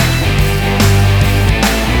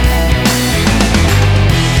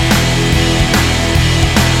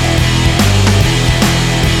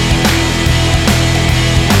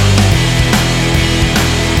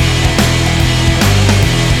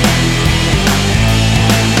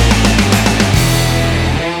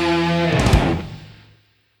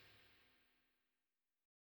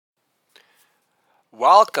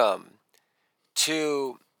Welcome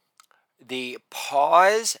to the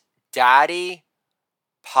Pause Daddy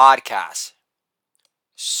podcast.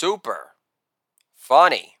 Super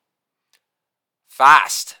funny,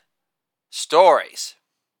 fast stories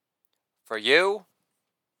for you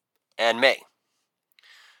and me.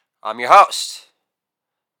 I'm your host,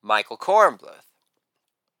 Michael Kornbluth,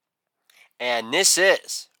 and this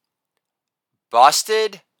is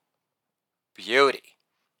Busted Beauty.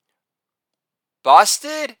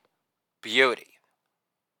 Busted Beauty,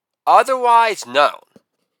 otherwise known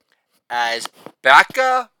as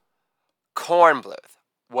Becca Kornbluth,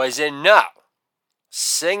 was in no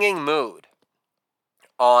singing mood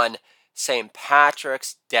on St.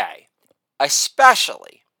 Patrick's Day,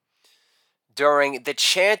 especially during the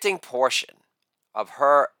chanting portion of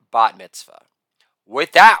her bat mitzvah,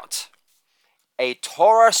 without a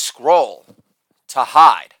Torah scroll to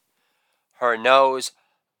hide her nose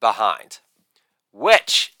behind,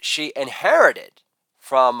 which she inherited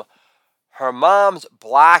from her mom's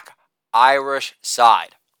black Irish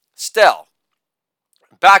side. Still,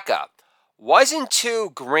 Becca wasn't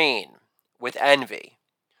too green with envy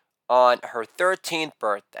on her 13th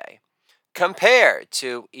birthday compared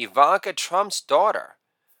to Ivanka Trump's daughter,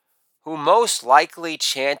 who most likely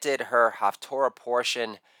chanted her Haftorah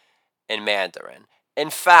portion in Mandarin. In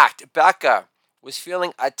fact, Becca was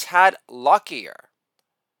feeling a tad luckier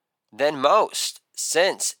than most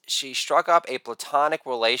since she struck up a platonic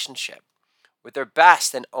relationship with her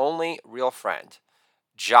best and only real friend,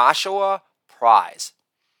 Joshua Prize,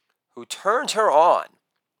 who turned her on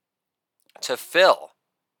to Phil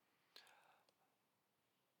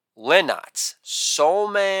Lynot's Soul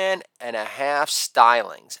Man and a Half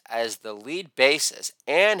stylings as the lead bassist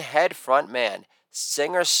and head frontman,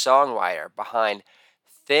 singer-songwriter behind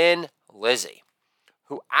Thin Lizzy,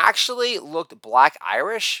 who actually looked black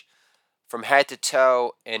Irish from head to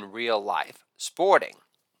toe in real life, sporting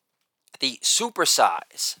the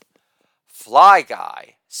supersize Fly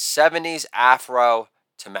Guy 70s afro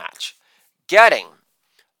to match. Getting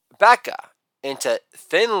Becca into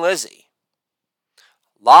Thin Lizzy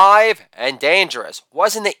live and dangerous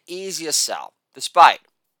wasn't the easiest sell, despite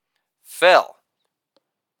Phil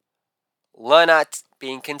Lynott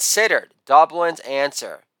being considered Dublin's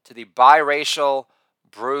answer to the biracial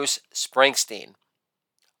Bruce Springsteen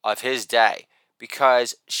of his day,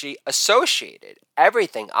 because she associated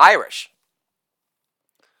everything Irish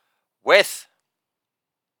with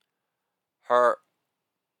her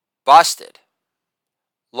busted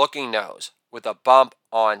looking nose with a bump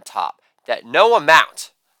on top that no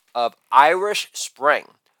amount of Irish Spring,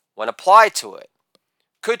 when applied to it,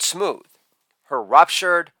 could smooth her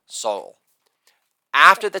ruptured soul.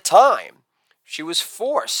 After the time, she was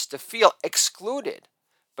forced to feel excluded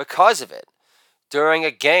because of it during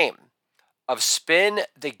a game of Spin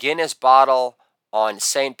the Guinness Bottle on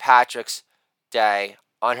St. Patrick's Day,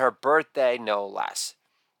 on her birthday no less,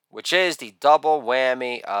 which is the double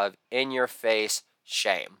whammy of in-your-face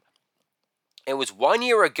shame. It was 1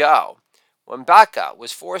 year ago when Becca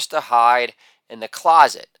was forced to hide in the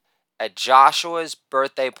closet at Joshua's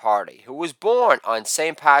birthday party, who was born on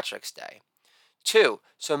St. Patrick's Day, too,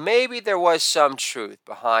 so maybe there was some truth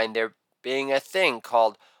behind there being a thing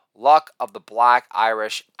called luck of the black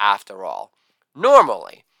Irish after all.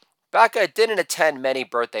 Normally, Becca didn't attend many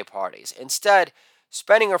birthday parties, instead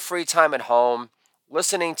spending her free time at home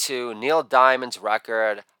listening to Neil Diamond's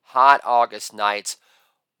record Hot August Nights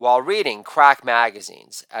while reading crack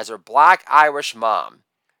magazines as her black Irish mom,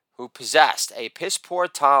 who possessed a piss-poor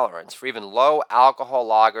tolerance for even low alcohol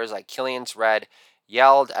lagers like Killian's Red,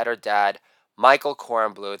 yelled at her dad, Michael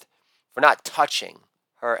Kornbluth, for not touching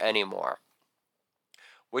her anymore,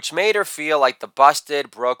 which made her feel like the busted,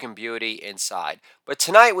 broken beauty inside. But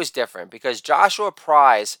tonight was different because Joshua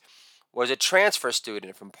Prize was a transfer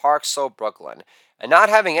student from Park Slope, Brooklyn, and not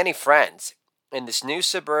having any friends in this new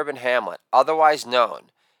suburban hamlet, otherwise known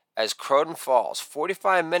as Croton Falls,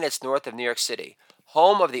 45 minutes north of New York City,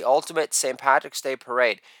 home of the ultimate St. Patrick's Day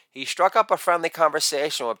parade, he struck up a friendly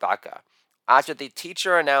conversation with Becca after the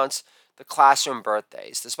teacher announced the classroom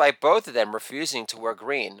birthdays, despite both of them refusing to wear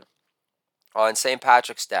green on St.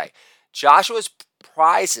 Patrick's Day. Joshua's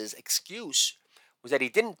Prize's excuse was that he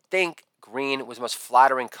didn't think green was the most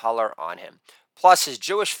flattering color on him. Plus, his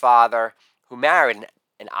Jewish father, who married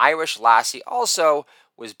an Irish lassie, also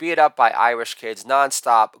was beat up by Irish kids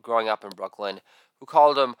nonstop growing up in Brooklyn, who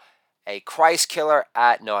called him a Christ killer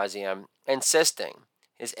ad nauseum, insisting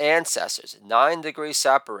his ancestors, 9 degrees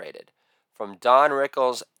separated from Don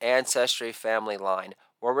Rickles' ancestry family line,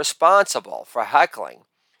 were responsible for heckling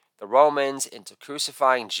the Romans into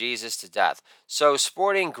crucifying Jesus to death. So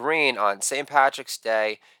sporting green on St. Patrick's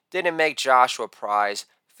Day didn't make Joshua Prize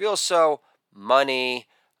feel so money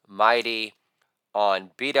mighty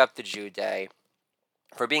on Beat Up the Jew Day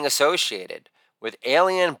for being associated with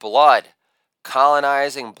alien blood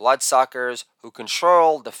colonizing bloodsuckers who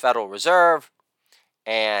controlled the Federal Reserve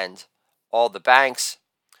and all the banks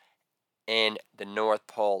in the North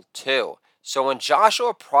Pole, too. So when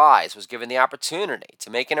Joshua Prize was given the opportunity to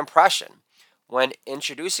make an impression when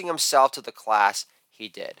introducing himself to the class, he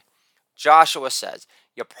did. Joshua says,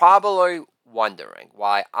 "You're probably wondering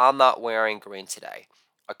why I'm not wearing green today."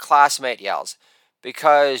 A classmate yells,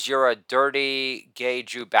 "Because you're a dirty gay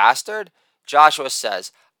Jew bastard?" Joshua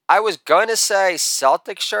says, "I was going to say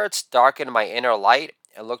Celtic shirts darken my inner light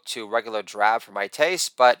and look too regular drab for my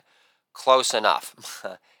taste, but close enough."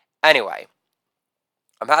 Anyway,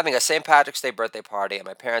 I'm having a St. Patrick's Day birthday party at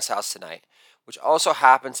my parents' house tonight, which also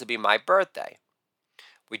happens to be my birthday.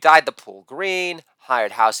 We dyed the pool green,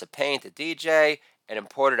 hired House of Paint to DJ, and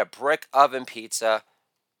imported a brick oven pizza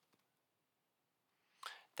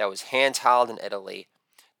that was hand tiled in Italy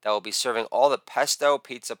that will be serving all the pesto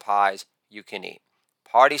pizza pies you can eat.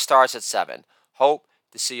 Party starts at 7. Hope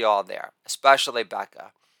to see you all there, especially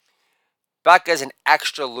Becca. Becca's an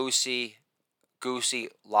extra loosey goosey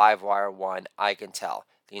Livewire one, I can tell.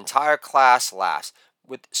 The entire class laughs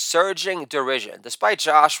with surging derision, despite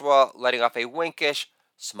Joshua letting off a winkish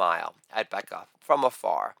smile at Becca from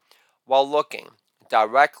afar, while looking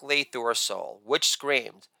directly through her soul, which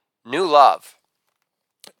screamed, "New love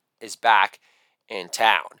is back in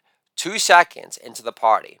town." 2 seconds into the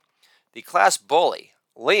party, the class bully,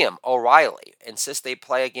 Liam O'Reilly, insists they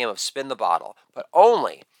play a game of spin the bottle, but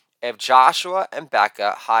only if Joshua and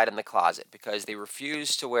Becca hide in the closet because they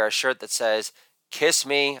refuse to wear a shirt that says, "Kiss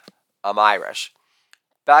me, I'm Irish."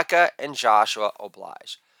 Becca and Joshua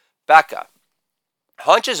oblige. Becca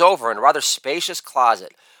hunches over in a rather spacious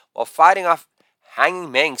closet while fighting off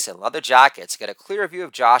hanging minks and leather jackets to get a clear view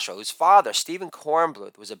of Joshua, whose father, Stephen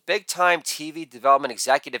Kornbluth, was a big-time TV development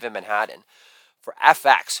executive in Manhattan for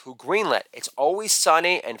FX, who greenlit It's Always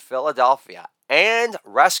Sunny in Philadelphia and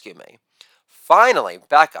Rescue Me. Finally,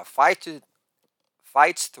 Becca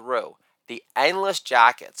fights through the endless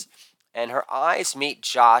jackets, and her eyes meet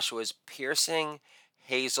Joshua's piercing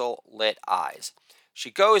hazel lit eyes.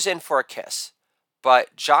 She goes in for a kiss,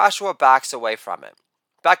 but Joshua backs away from it.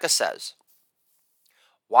 Becca says,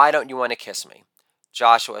 "Why don't you want to kiss me?"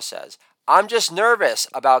 Joshua says, "I'm just nervous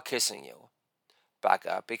about kissing you."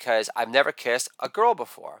 Becca, "Because I've never kissed a girl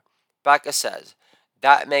before." Becca says,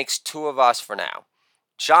 "That makes 2 of us for now."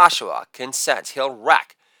 Joshua consents he'll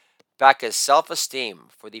wreck Becca's self-esteem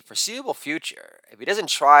for the foreseeable future if he doesn't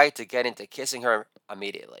try to get into kissing her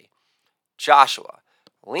immediately. Joshua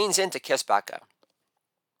leans in to kiss Becca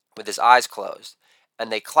with his eyes closed,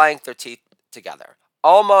 and they clank their teeth together,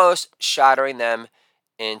 almost shattering them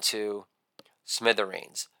into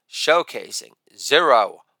smithereens, showcasing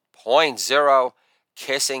 0.0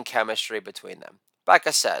 kissing chemistry between them.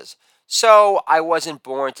 Becca says, "So I wasn't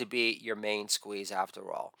born to be your main squeeze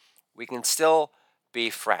after all. We can still be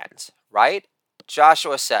friends, right?"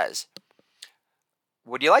 Joshua says,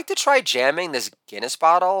 "Would you like to try jamming this Guinness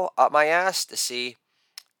bottle up my ass to see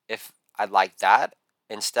if I'd like that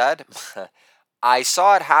instead?" "I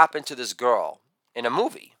saw it happen to this girl in a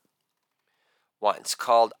movie once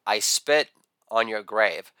called I Spit on Your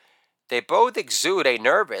Grave." They both exude a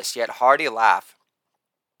nervous yet hearty laugh,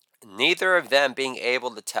 neither of them being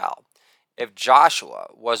able to tell if Joshua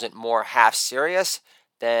wasn't more half serious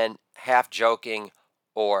than half joking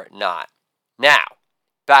or not. Now,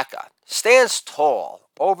 Becca stands tall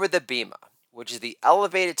over the bema, which is the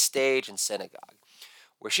elevated stage in synagogue,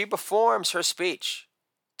 where she performs her speech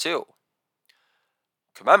to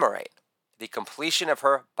commemorate the completion of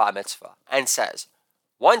her bar mitzvah, and says,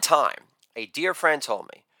 "One time, a dear friend told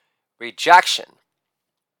me, rejection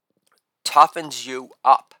toughens you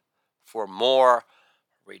up for more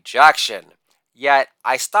rejection. Yet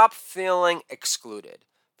I stopped feeling excluded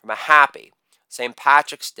from a happy St.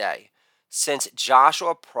 Patrick's Day since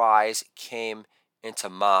Joshua Prize came into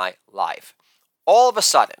my life. All of a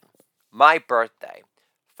sudden, my birthday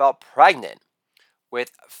felt pregnant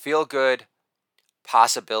with feel-good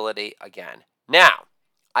possibility again. Now,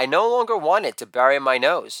 I no longer wanted to bury my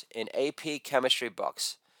nose in AP chemistry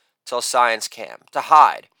books till science camp to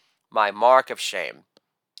hide my mark of shame.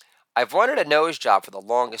 I've wanted a nose job for the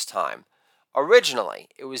longest time. Originally,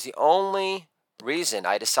 it was the only reason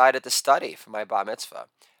I decided to study for my bar mitzvah,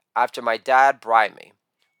 after my dad bribed me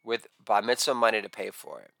with bar mitzvah money to pay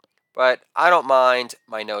for it. But I don't mind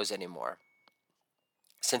my nose anymore,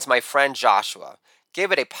 since my friend Joshua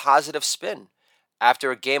gave it a positive spin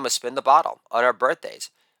after a game of Spin the Bottle on our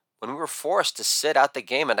birthdays when we were forced to sit out the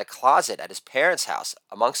game in a closet at his parents' house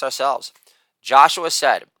amongst ourselves. Joshua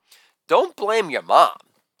said, "Don't blame your mom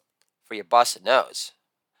for your busted nose,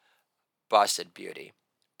 busted beauty.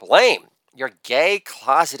 Blame your gay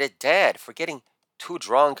closeted dad for getting too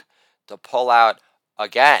drunk to pull out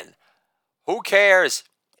again. Who cares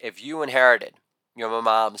if you inherited your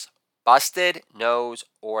mom's busted nose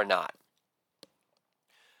or not?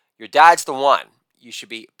 Your dad's the one you should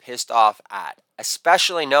be pissed off at,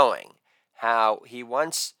 especially knowing how he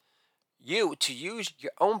wants you to use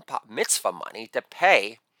your own bat mitzvah money to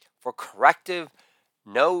pay for corrective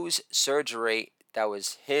nose surgery that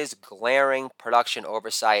was his glaring production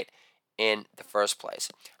oversight in the first place.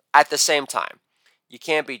 At the same time, you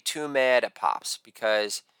can't be too mad at Pops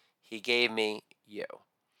because he gave me you.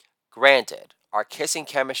 Granted, our kissing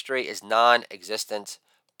chemistry is non existent,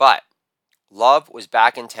 but love was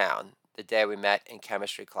back in town the day we met in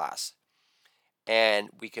chemistry class. And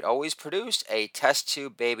we could always produce a test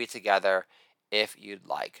tube baby together if you'd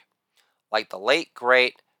like. Like the late,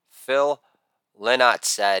 great Phil Lynott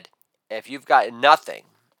said, if you've got nothing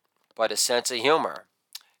but a sense of humor,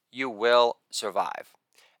 you will survive.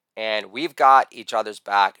 And we've got each other's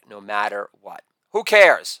back no matter what. Who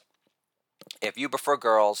cares if you prefer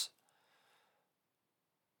girls,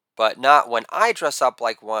 but not when I dress up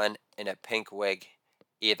like one in a pink wig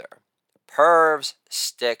either. Pervs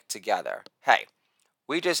stick together. Hey,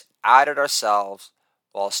 we just outed ourselves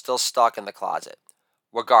while still stuck in the closet.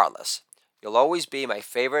 Regardless, you'll always be my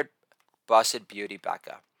favorite busted beauty,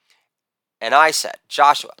 Becca. And I said,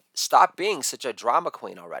 Joshua, stop being such a drama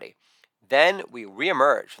queen already. Then we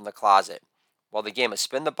reemerge from the closet while the game of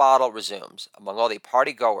Spin the Bottle resumes among all the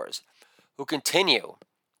party goers who continue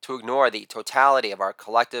to ignore the totality of our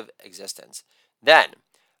collective existence. Then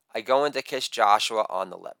I go in to kiss Joshua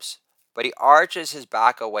on the lips, but he arches his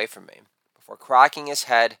back away from me before cracking his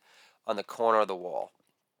head on the corner of the wall,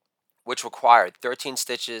 which required 13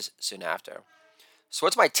 stitches soon after. So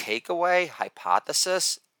what's my takeaway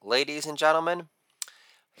hypothesis, ladies and gentlemen?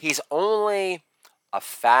 He's only a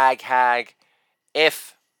fag hag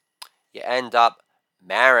if you end up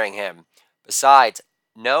marrying him. Besides,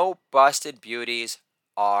 no busted beauties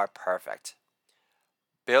are perfect.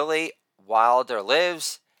 Billy Wilder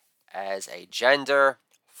lives as a gender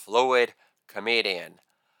fluid comedian.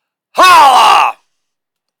 Holla!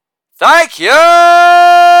 Thank you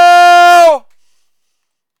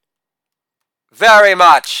very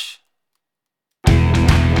much.